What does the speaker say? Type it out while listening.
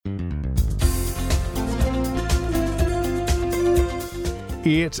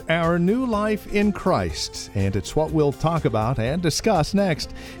It's our new life in Christ, and it's what we'll talk about and discuss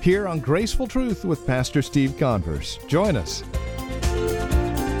next here on Graceful Truth with Pastor Steve Converse. Join us.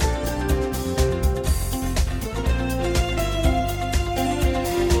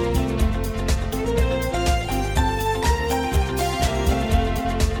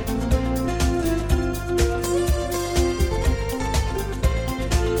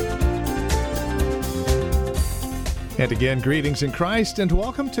 And again, greetings in Christ, and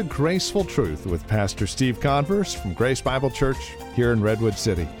welcome to Graceful Truth with Pastor Steve Converse from Grace Bible Church here in Redwood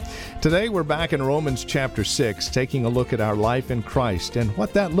City. Today, we're back in Romans chapter 6, taking a look at our life in Christ and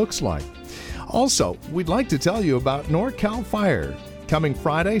what that looks like. Also, we'd like to tell you about NorCal Fire, coming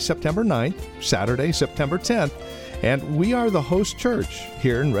Friday, September 9th, Saturday, September 10th, and we are the host church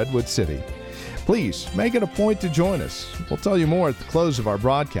here in Redwood City. Please make it a point to join us. We'll tell you more at the close of our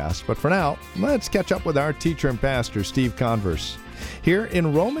broadcast, but for now, let's catch up with our teacher and pastor, Steve Converse, here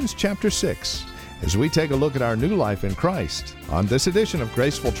in Romans chapter 6, as we take a look at our new life in Christ on this edition of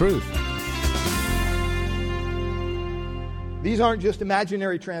Graceful Truth. These aren't just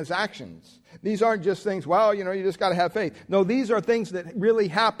imaginary transactions. These aren't just things, well, you just got to have faith. No, these are things that really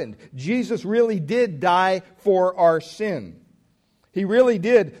happened. Jesus really did die for our sin. He really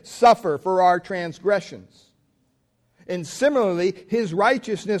did suffer for our transgressions. And similarly, His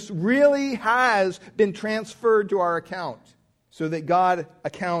righteousness really has been transferred to our account so that God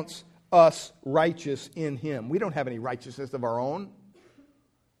accounts us righteous in Him. We don't have any righteousness of our own.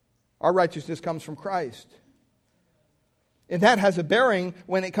 Our righteousness comes from Christ. And that has a bearing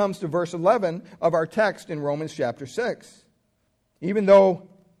when it comes to verse 11 of our text in Romans chapter 6. Even though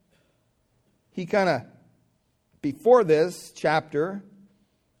he before this chapter,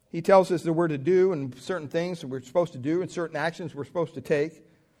 he tells us that we're to do and certain things that we're supposed to do and certain actions we're supposed to take.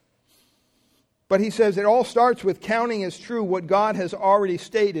 But he says it all starts with counting as true what God has already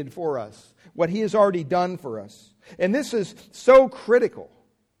stated for us, what He has already done for us. And this is so critical.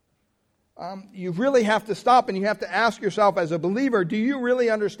 You really have to stop and you have to ask yourself as a believer, do you really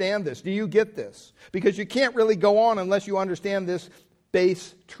understand this? Do you get this? Because you can't really go on unless you understand this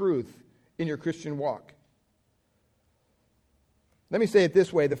base truth in your Christian walk. Let me say it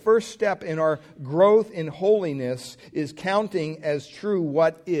this way. The first step in our growth in holiness is counting as true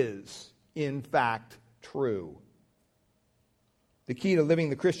what is, in fact, true. The key to living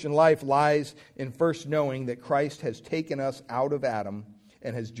the Christian life lies in first knowing that Christ has taken us out of Adam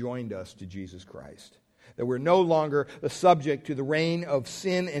and has joined us to Jesus Christ. That we're no longer the subject to the reign of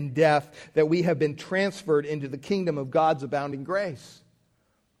sin and death, that we have been transferred into the kingdom of God's abounding grace.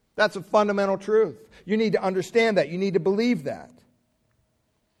 That's a fundamental truth. You need to understand that. You need to believe that.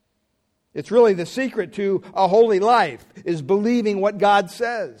 It's really the secret to a holy life, is believing what God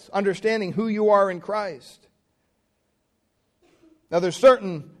says, understanding who you are in Christ. Now, there's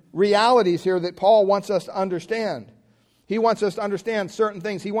certain realities here that Paul wants us to understand. He wants us to understand certain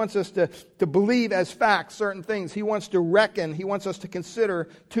things. He wants us to believe as facts certain things. He wants to reckon. He wants us to consider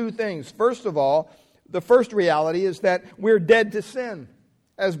two things. First of all, the first reality is that we're dead to sin.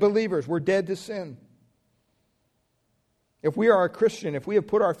 As believers, we're dead to sin. If we are a Christian, if we have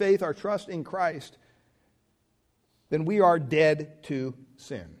put our faith, our trust in Christ, then we are dead to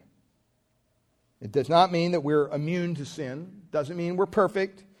sin. It does not mean that we're immune to sin. It doesn't mean we're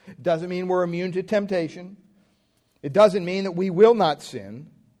perfect. It doesn't mean we're immune to temptation. It doesn't mean that we will not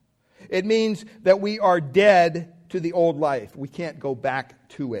sin. It means that we are dead to the old life. We can't go back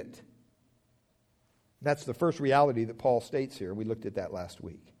to it. That's the first reality that Paul states here. We looked at that last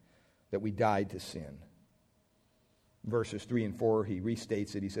week, that we died to sin. Verses 3 and 4, he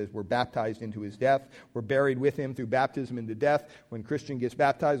restates it. He says, we're baptized into His death. We're buried with Him through baptism into death. When Christian gets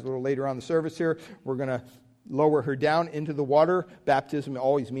baptized a little later on in the service here, we're going to lower her down into the water. Baptism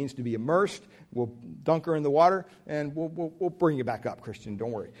always means to be immersed. We'll dunk her in the water, and we'll bring you back up, Christian.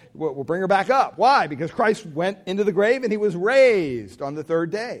 Don't worry. We'll bring her back up. Why? Because Christ went into the grave and He was raised on the third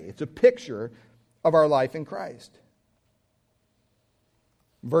day. It's a picture of our life in Christ.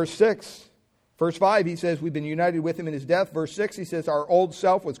 Verse 5, he says we've been united with Him in His death. Verse 6, he says our old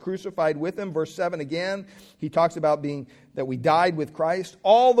self was crucified with Him. Verse 7 again, he talks about that we died with Christ.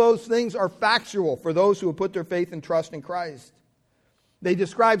 All those things are factual for those who have put their faith and trust in Christ. They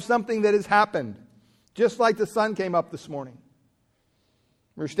describe something that has happened, just like the sun came up this morning.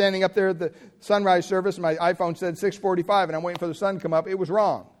 We were standing up there at the sunrise service, and my iPhone said 6:45, and I'm waiting for the sun to come up. It was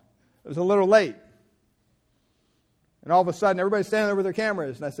wrong. It was a little late. And all of a sudden, everybody's standing there with their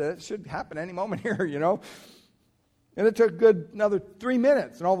cameras. And I said, it should happen any moment here, And it took another 3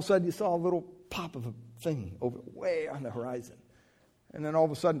 minutes. And all of a sudden, you saw a little pop of a thing over way on the horizon. And then all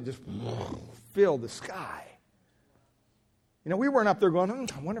of a sudden, it just filled the sky. We weren't up there going,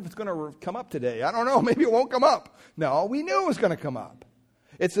 I wonder if it's going to come up today. I don't know, maybe it won't come up. No, we knew it was going to come up.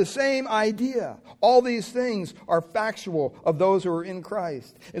 It's the same idea. All these things are factual of those who are in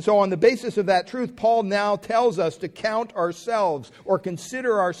Christ. And so on the basis of that truth, Paul now tells us to count ourselves or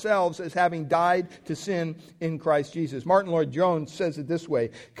consider ourselves as having died to sin in Christ Jesus. Martin Lloyd-Jones says it this way: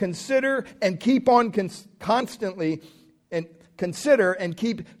 consider and keep on constantly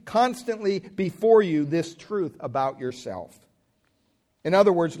before you this truth about yourself. In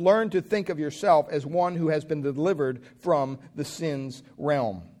other words, learn to think of yourself as one who has been delivered from the sin's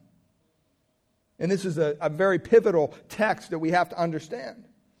realm. And this is a very pivotal text that we have to understand.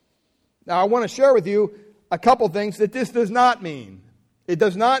 Now, I want to share with you a couple things that this does not mean. It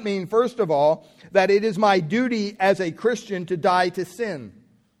does not mean, first of all, that it is my duty as a Christian to die to sin.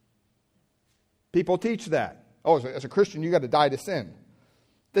 People teach that. Oh, as a Christian, you got to die to sin.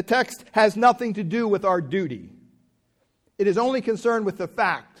 The text has nothing to do with our duty. It is only concerned with the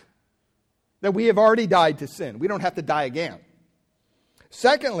fact that we have already died to sin. We don't have to die again.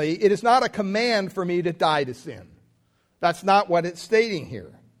 Secondly, it is not a command for me to die to sin. That's not what it's stating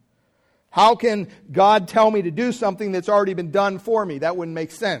here. How can God tell me to do something that's already been done for me? That wouldn't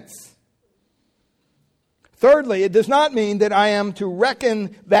make sense. Thirdly, it does not mean that I am to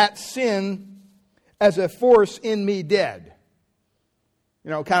reckon that sin as a force in me dead.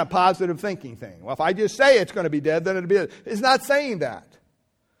 Kind of positive thinking thing. Well, if I just say it's going to be dead, then it'll be dead. It's not saying that.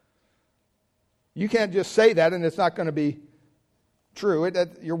 You can't just say that and it's not going to be true.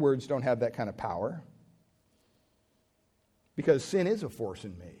 Your words don't have that kind of power. Because sin is a force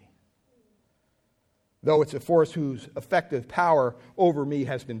in me. Though it's a force whose effective power over me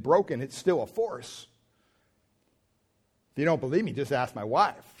has been broken, it's still a force. If you don't believe me, just ask my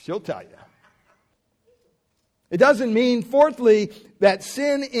wife. She'll tell you. It doesn't mean, fourthly, that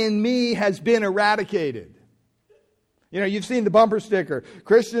sin in me has been eradicated. You've seen the bumper sticker.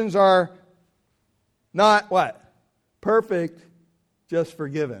 Christians are not what? Perfect, just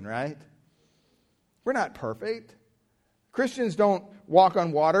forgiven, right? We're not perfect. Christians don't walk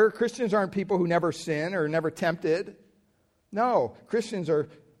on water. Christians aren't people who never sin or never tempted. No, Christians are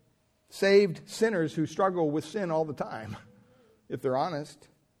saved sinners who struggle with sin all the time, if they're honest.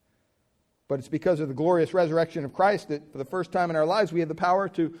 But it's because of the glorious resurrection of Christ that for the first time in our lives we have the power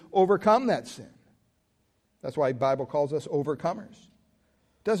to overcome that sin. That's why the Bible calls us overcomers.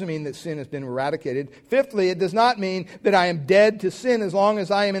 It doesn't mean that sin has been eradicated. Fifthly, it does not mean that I am dead to sin as long as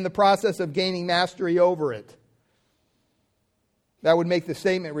I am in the process of gaining mastery over it. That would make the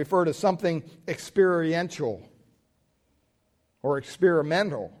statement refer to something experiential or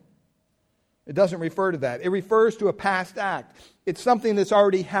experimental. It doesn't refer to that. It refers to a past act. It's something that's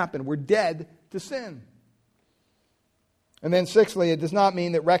already happened. We're dead to sin. And then sixthly, it does not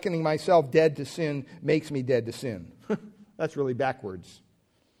mean that reckoning myself dead to sin makes me dead to sin. That's really backwards.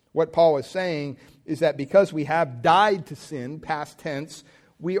 What Paul is saying is that because we have died to sin, past tense,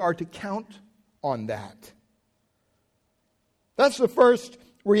 we are to count on that. That's the first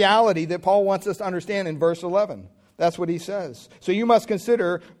reality that Paul wants us to understand in verse 11. That's what he says. So you must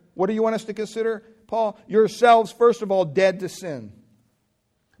consider. What do you want us to consider, Paul? Yourselves, first of all, dead to sin.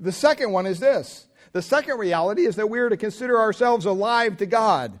 The second one is this. The second reality is that we are to consider ourselves alive to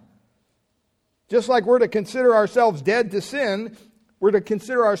God. Just like we're to consider ourselves dead to sin, we're to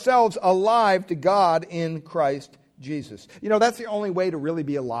consider ourselves alive to God in Christ Jesus. That's the only way to really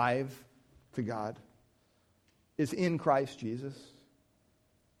be alive to God, is in Christ Jesus.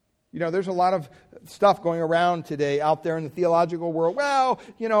 There's a lot of stuff going around today out there in the theological world. Well,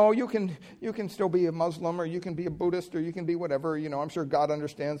 you can still be a Muslim, or you can be a Buddhist, or you can be whatever. I'm sure God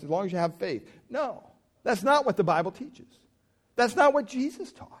understands as long as you have faith. No, that's not what the Bible teaches. That's not what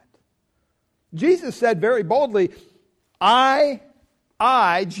Jesus taught. Jesus said very boldly, I,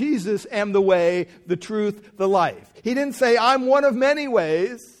 Jesus, am the way, the truth, the life. He didn't say, I'm one of many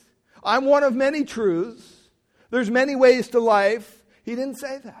ways. I'm one of many truths. There's many ways to life. He didn't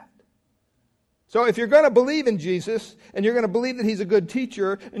say that. So if you're going to believe in Jesus, and you're going to believe that he's a good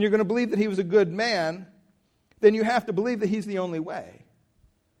teacher, and you're going to believe that he was a good man, then you have to believe that he's the only way.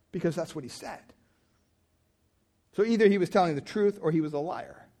 Because that's what he said. So either he was telling the truth or he was a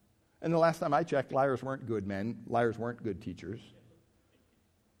liar. And the last time I checked, liars weren't good men. Liars weren't good teachers.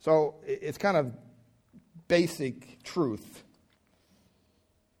 So it's kind of basic truth.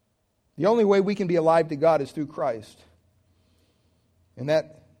 The only way we can be alive to God is through Christ. And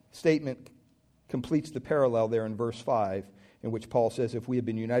that statement completes the parallel there in verse 5, in which Paul says, if we have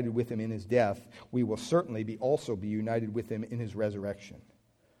been united with him in his death, we will certainly also be united with him in his resurrection.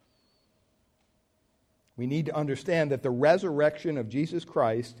 We need to understand that the resurrection of Jesus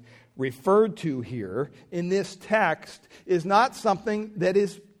Christ referred to here in this text is not something that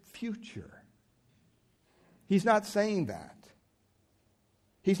is future. He's not saying that.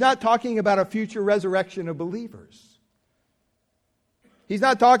 He's not talking about a future resurrection of believers. He's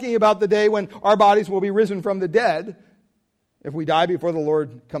not talking about the day when our bodies will be risen from the dead if we die before the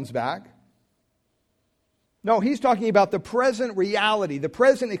Lord comes back. No, he's talking about the present reality, the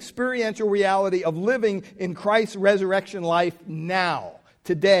present experiential reality of living in Christ's resurrection life now,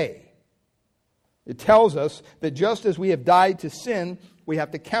 today. It tells us that just as we have died to sin, we have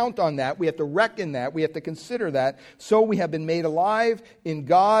to count on that, we have to reckon that, we have to consider that, so we have been made alive in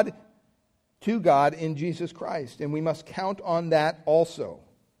God, to God in Jesus Christ. And we must count on that also.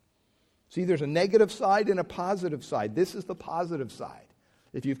 See, there's a negative side and a positive side. This is the positive side.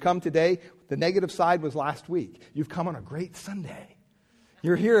 If you've come today, the negative side was last week. You've come on a great Sunday.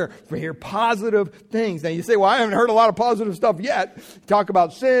 You're here to hear positive things. Now you say, well, I haven't heard a lot of positive stuff yet. You talk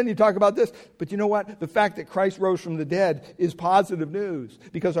about sin, you talk about this. But you know what? The fact that Christ rose from the dead is positive news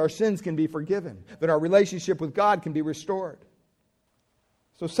because our sins can be forgiven, that our relationship with God can be restored.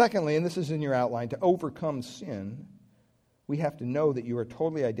 So secondly, and this is in your outline, to overcome sin, we have to know that you are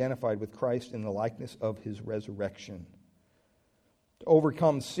totally identified with Christ in the likeness of his resurrection. To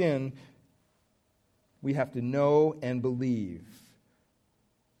overcome sin, we have to know and believe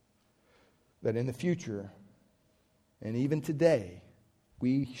that in the future, and even today,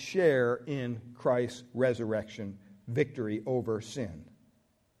 we share in Christ's resurrection, victory over sin.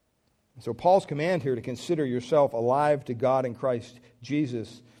 So Paul's command here to consider yourself alive to God in Christ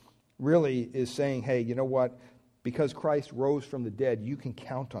Jesus really is saying, hey, you know what? Because Christ rose from the dead, you can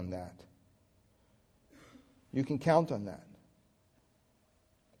count on that. You can count on that.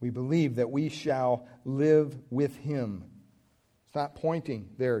 We believe that we shall live with him. It's not pointing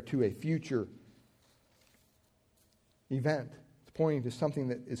there to a future event. It's pointing to something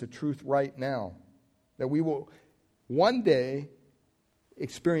that is a truth right now. That we will one day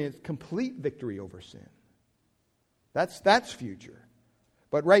experience complete victory over sin. That's future.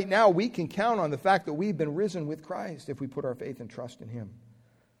 But right now we can count on the fact that we've been risen with Christ if we put our faith and trust in him.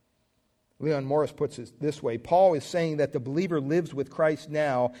 Leon Morris puts it this way. Paul is saying that the believer lives with Christ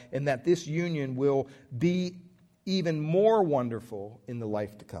now and that this union will be even more wonderful in the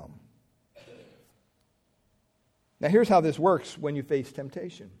life to come. Now here's how this works when you face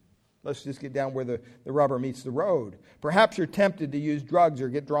temptation. Let's just get down where the rubber meets the road. Perhaps you're tempted to use drugs or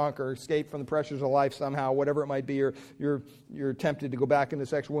get drunk or escape from the pressures of life somehow, whatever it might be, or you're tempted to go back into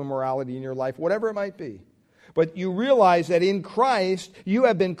sexual immorality in your life, whatever it might be. But you realize that in Christ, you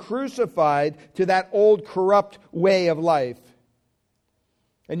have been crucified to that old corrupt way of life.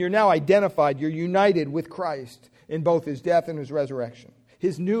 And you're now identified, you're united with Christ in both his death and his resurrection.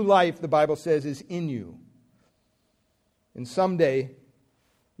 His new life, the Bible says, is in you. And someday,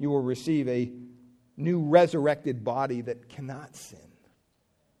 you will receive a new resurrected body that cannot sin.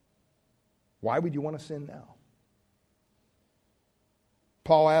 Why would you want to sin now?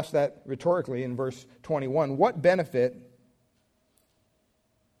 Paul asked that rhetorically in verse 21. What benefit,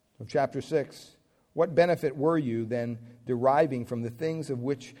 of chapter 6, what benefit were you then deriving from the things of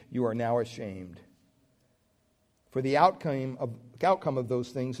which you are now ashamed? For the outcome of those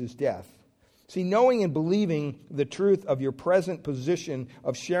things is death. See, knowing and believing the truth of your present position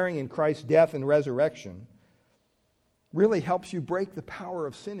of sharing in Christ's death and resurrection really helps you break the power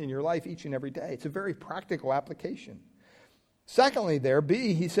of sin in your life each and every day. It's a very practical application. Secondly there,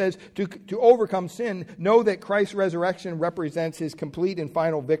 B, he says, to overcome sin, know that Christ's resurrection represents his complete and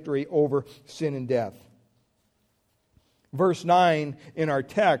final victory over sin and death. Verse 9 in our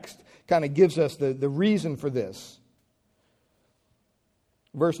text kind of gives us the reason for this.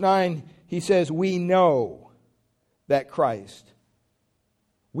 Verse 9, he says, we know that Christ.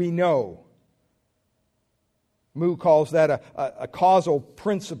 We know. Moo calls that a causal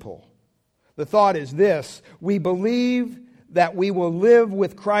principle. The thought is this: we believe that we will live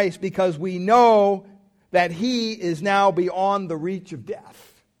with Christ because we know that he is now beyond the reach of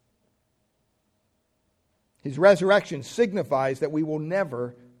death. His resurrection signifies that we will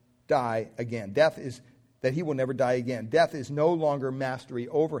never die again. That he will never die again. Death is no longer mastery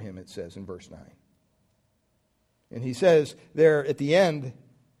over him, it says in verse 9. And he says there at the end,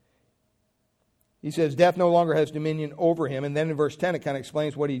 he says, death no longer has dominion over him. And then in verse 10, it kind of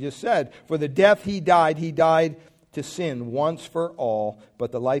explains what he just said. For the death he died to sin once for all,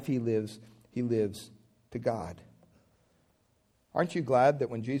 but the life he lives to God. Aren't you glad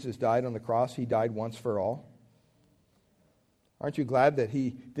that when Jesus died on the cross, he died once for all? Aren't you glad that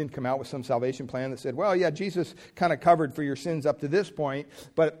he didn't come out with some salvation plan that said, well, yeah, Jesus kind of covered for your sins up to this point,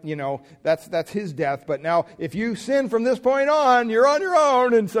 but, that's his death. But now, if you sin from this point on, you're on your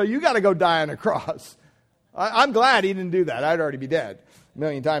own, and so you got to go die on a cross. I'm glad he didn't do that. I'd already be dead a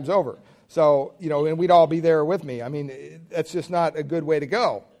million times over. So, and we'd all be there with me. I mean, that's just not a good way to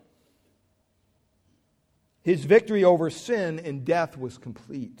go. His victory over sin and death was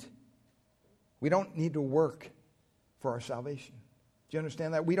complete. We don't need to work for our salvation. Do you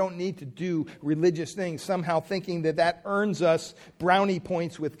understand that? We don't need to do religious things, somehow thinking that earns us brownie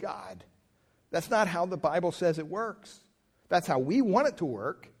points with God. That's not how the Bible says it works. That's how we want it to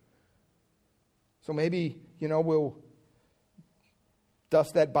work. So maybe, we'll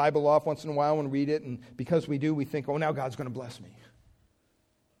dust that Bible off once in a while and read it, and because we do, we think, oh, now God's going to bless me.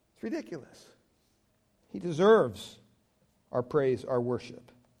 It's ridiculous. He deserves our praise, our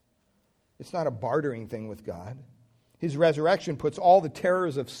worship. It's not a bartering thing with God. His resurrection puts all the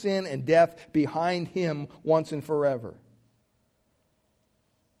terrors of sin and death behind him once and forever.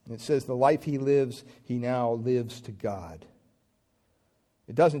 And it says the life he lives, he now lives to God.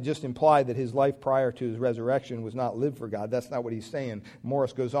 It doesn't just imply that his life prior to his resurrection was not lived for God. That's not what he's saying.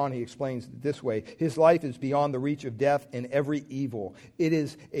 Morris goes on, he explains it this way. His life is beyond the reach of death and every evil. It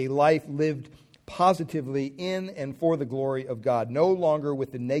is a life lived positively in and for the glory of God, no longer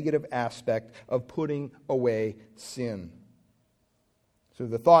with the negative aspect of putting away sin. So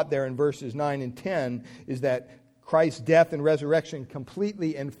the thought there in verses 9 and 10 is that Christ's death and resurrection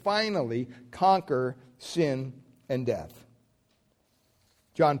completely and finally conquer sin and death.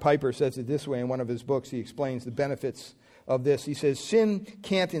 John Piper says it this way in one of his books. He explains the benefits of this. He says, sin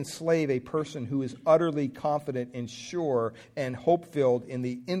can't enslave a person who is utterly confident and sure and hope-filled in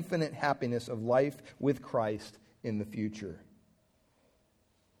the infinite happiness of life with Christ in the future.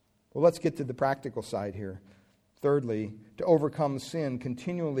 Well, let's get to the practical side here. Thirdly, to overcome sin,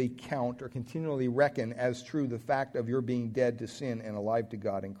 continually count or continually reckon as true the fact of your being dead to sin and alive to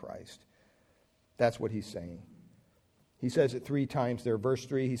God in Christ. That's what he's saying. He says it 3 times there. Verse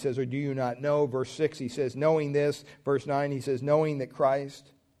 3, he says, or do you not know? Verse 6, he says, knowing this. Verse 9, he says, knowing that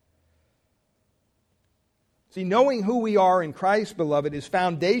Christ. See, knowing who we are in Christ, beloved, is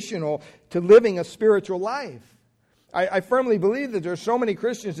foundational to living a spiritual life. I firmly believe that there are so many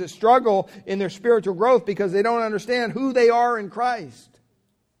Christians that struggle in their spiritual growth because they don't understand who they are in Christ.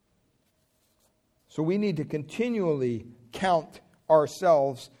 So we need to continually count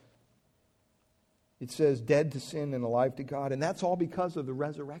ourselves. It says dead to sin and alive to God. And that's all because of the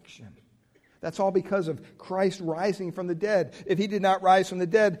resurrection. That's all because of Christ rising from the dead. If he did not rise from the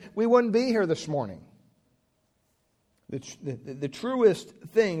dead, we wouldn't be here this morning. The truest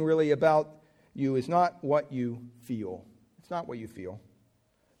thing really about you is not what you feel. It's not what you feel,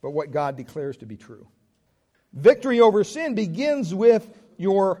 but what God declares to be true. Victory over sin begins with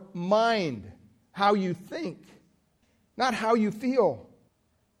your mind, how you think, not how you feel.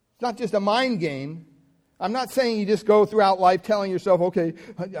 It's not just a mind game. I'm not saying you just go throughout life telling yourself, okay,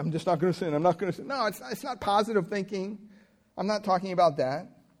 I'm just not going to sin. I'm not going to sin. No, it's not positive thinking. I'm not talking about that.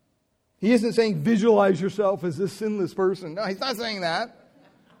 He isn't saying visualize yourself as this sinless person. No, he's not saying that.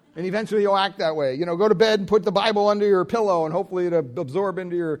 And eventually you'll act that way. Go to bed and put the Bible under your pillow and hopefully it'll absorb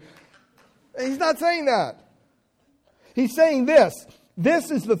into your... He's not saying that. He's saying this.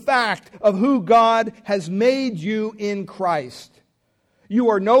 This is the fact of who God has made you in Christ. You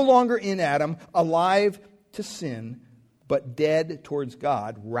are no longer in Adam, alive to sin, but dead towards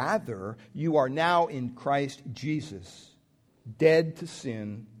God. Rather, you are now in Christ Jesus, dead to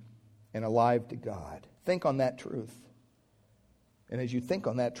sin and alive to God. Think on that truth. And as you think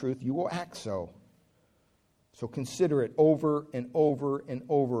on that truth, you will act so. So consider it over and over and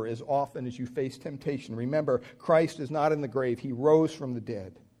over as often as you face temptation. Remember, Christ is not in the grave. He rose from the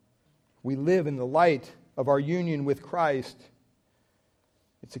dead. We live in the light of our union with Christ.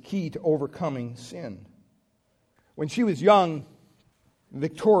 It's a key to overcoming sin. When she was young,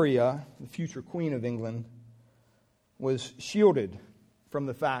 Victoria, the future Queen of England, was shielded from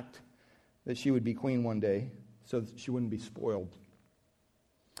the fact that she would be queen one day so that she wouldn't be spoiled.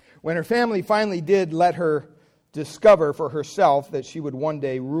 When her family finally did let her discover for herself that she would one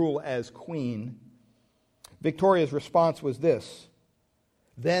day rule as queen, Victoria's response was this: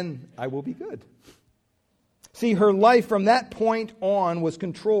 then I will be good. See, her life from that point on was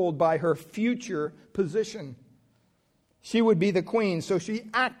controlled by her future position. She would be the queen, so she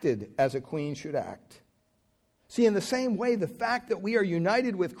acted as a queen should act. See, in the same way, the fact that we are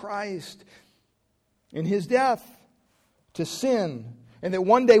united with Christ in his death to sin, and that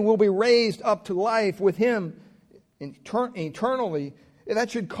one day we'll be raised up to life with him eternally, that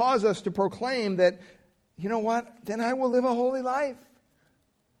should cause us to proclaim that you know what? Then I will live a holy life.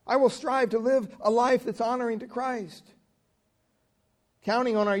 I will strive to live a life that's honoring to Christ.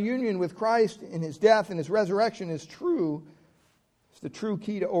 Counting on our union with Christ in His death and His resurrection is true. It's the true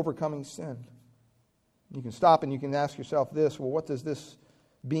key to overcoming sin. You can stop and you can ask yourself this, well, what does this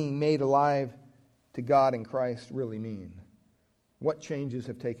being made alive to God in Christ really mean? What changes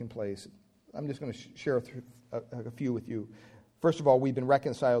have taken place? I'm just going to share a few with you. First of all, we've been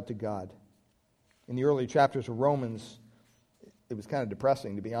reconciled to God. In the early chapters of Romans, it was kind of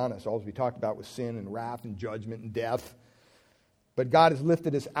depressing, to be honest. All we talked about was sin and wrath and judgment and death. But God has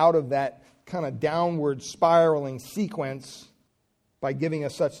lifted us out of that kind of downward spiraling sequence by giving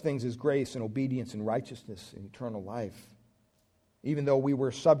us such things as grace and obedience and righteousness and eternal life. Even though we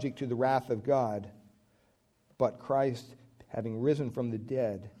were subject to the wrath of God, but Christ, having risen from the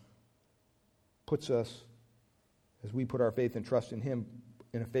dead, puts us, as we put our faith and trust in Him,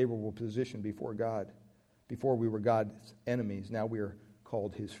 in a favorable position before God. Before we were God's enemies, now we are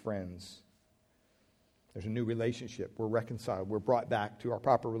called His friends. There's a new relationship. We're reconciled. We're brought back to our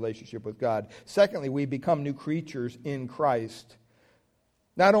proper relationship with God. Secondly, we become new creatures in Christ.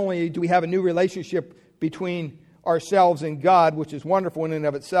 Not only do we have a new relationship between ourselves and God, which is wonderful in and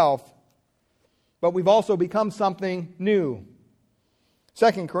of itself, but we've also become something new.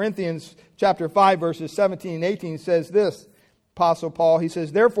 2 Corinthians chapter 5, verses 17 and 18 says this, Apostle Paul, he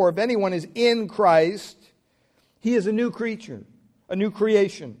says, therefore, if anyone is in Christ, he is a new creature, a new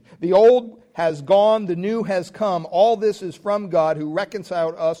creation. The old has gone, the new has come. All this is from God who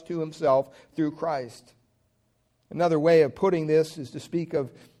reconciled us to Himself through Christ. Another way of putting this is to speak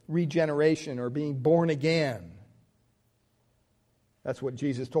of regeneration or being born again. That's what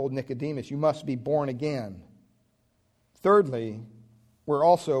Jesus told Nicodemus. You must be born again. Thirdly, we're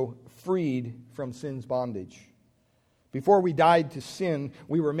also freed from sin's bondage. Before we died to sin,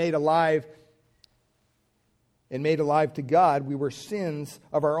 we were made alive and made alive to God. We were sins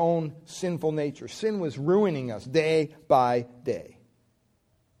of our own sinful nature. Sin was ruining us day by day.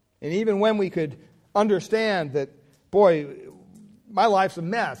 And even when we could understand that, boy, my life's a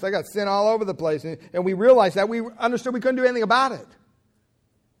mess. I got sin all over the place. And we realized that, we understood we couldn't do anything about it.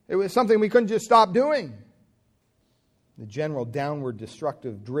 It was something we couldn't just stop doing. The general downward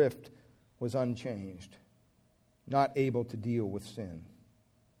destructive drift was unchanged. Not able to deal with sin.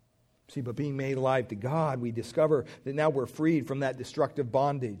 See, but being made alive to God, we discover that now we're freed from that destructive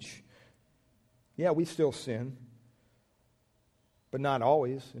bondage. Yeah, we still sin, but not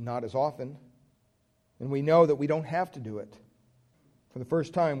always and not as often. And we know that we don't have to do it. For the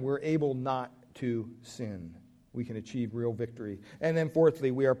first time, we're able not to sin. We can achieve real victory. And then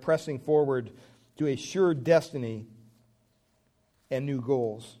fourthly, we are pressing forward to a sure destiny and new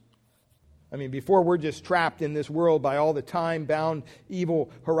goals. I mean, before we're just trapped in this world by all the time-bound evil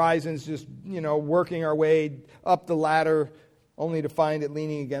horizons, just, working our way up the ladder only to find it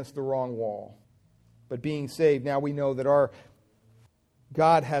leaning against the wrong wall. But being saved, now we know that our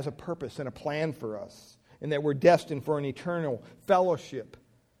God has a purpose and a plan for us, and that we're destined for an eternal fellowship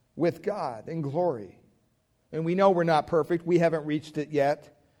with God in glory. And we know we're not perfect. We haven't reached it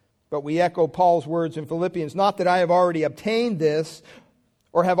yet. But we echo Paul's words in Philippians, not that I have already obtained this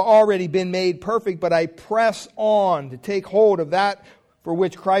or have already been made perfect, but I press on to take hold of that for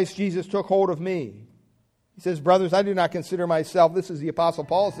which Christ Jesus took hold of me. He says, brothers, I do not consider myself, this is the Apostle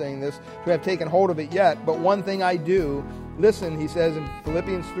Paul saying this, to have taken hold of it yet, but one thing I do, listen, he says in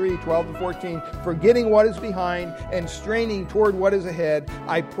Philippians 3, 12 to 14, forgetting what is behind and straining toward what is ahead,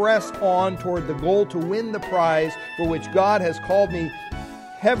 I press on toward the goal to win the prize for which God has called me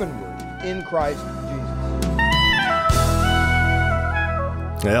heavenward in Christ Jesus.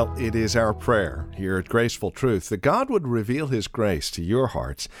 Well, it is our prayer here at Graceful Truth that God would reveal His grace to your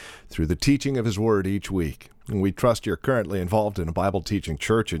hearts through the teaching of His Word each week. And we trust you're currently involved in a Bible teaching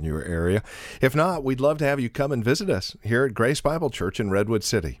church in your area. If not, we'd love to have you come and visit us here at Grace Bible Church in Redwood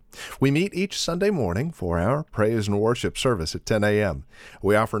City. We meet each Sunday morning for our praise and worship service at 10 a.m.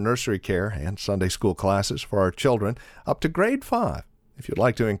 We offer nursery care and Sunday school classes for our children up to grade 5. If you'd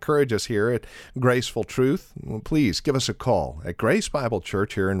like to encourage us here at Graceful Truth, please give us a call at Grace Bible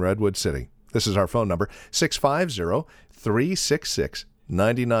Church here in Redwood City. This is our phone number,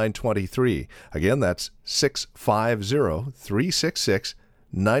 650-366-9923. Again, that's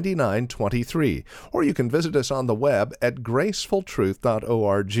 650-366-9923. Or you can visit us on the web at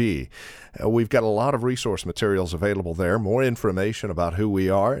gracefultruth.org. We've got a lot of resource materials available there, more information about who we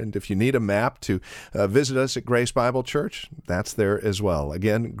are, and if you need a map to visit us at Grace Bible Church, that's there as well.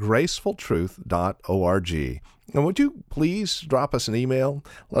 Again, gracefultruth.org. And would you please drop us an email?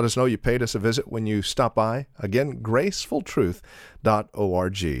 Let us know you paid us a visit when you stop by. Again,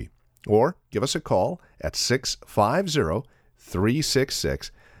 gracefultruth.org. or give us a call at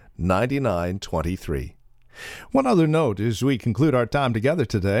 650-366-9923. One other note as we conclude our time together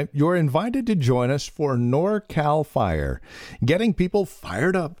today, you're invited to join us for NorCal Fire, getting people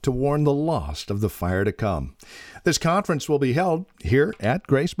fired up to warn the lost of the fire to come. This conference will be held here at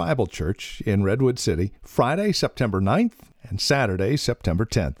Grace Bible Church in Redwood City, Friday, September 9th and Saturday, September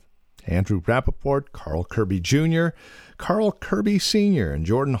 10th. Andrew Rappaport, Carl Kirby Jr., Carl Kirby Sr., and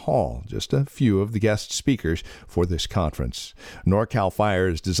Jordan Hall, just a few of the guest speakers for this conference. NorCal Fire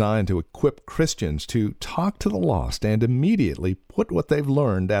is designed to equip Christians to talk to the lost and immediately put what they've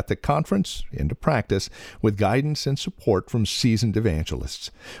learned at the conference into practice with guidance and support from seasoned evangelists.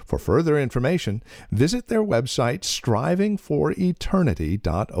 For further information, visit their website,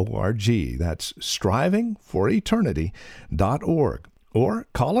 strivingforeternity.org. That's strivingforeternity.org. Or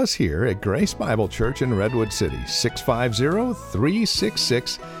call us here at Grace Bible Church in Redwood City,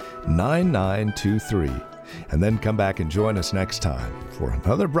 650-366-9923. And then come back and join us next time for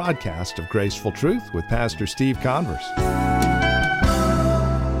another broadcast of Graceful Truth with Pastor Steve Converse.